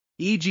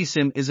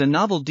EEGSym is a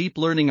novel deep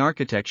learning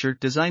architecture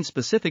designed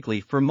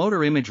specifically for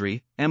motor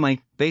imagery,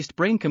 MI-based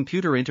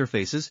brain-computer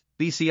interfaces,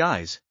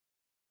 BCIs.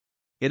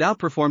 It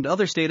outperformed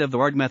other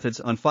state-of-the-art methods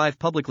on 5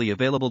 publicly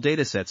available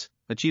datasets,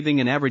 achieving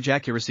an average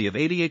accuracy of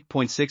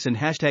 88.6 in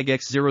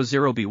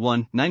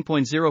 #X00B1,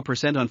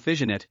 9.0% on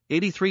FissionNet,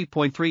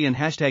 83.3 in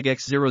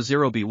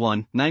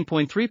 #X00B1,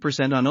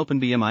 9.3% on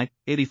OpenBMI,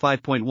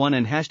 85.1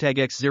 in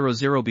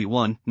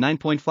 #X00B1,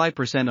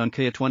 9.5% on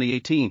KIA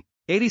 2018,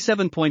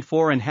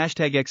 87.4 in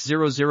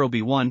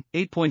 #X00B1,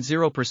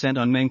 8.0%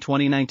 on Meng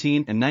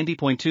 2019 and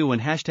 90.2 in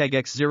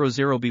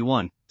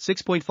 #X00B1,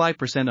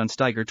 6.5% on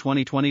Steiger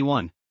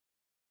 2021.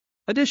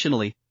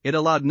 Additionally, it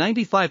allowed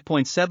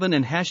 95.7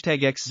 in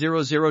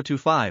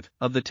 #X0025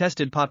 of the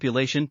tested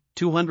population,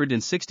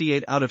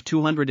 268 out of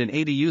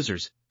 280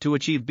 users, to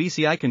achieve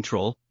BCI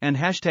control, and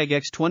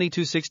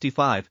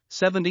 #X2265,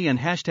 70 and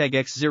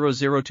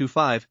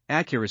 #X0025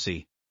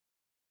 accuracy.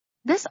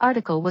 This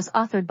article was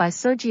authored by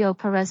Sergio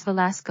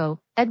Perez-Velasco,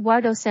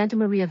 Eduardo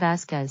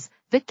Santamaria-Vazquez,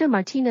 Victor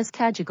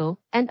Martinez-Cagigal,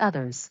 and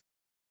others.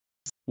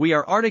 We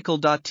are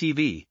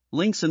RTCLTV,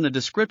 links in the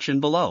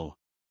description below.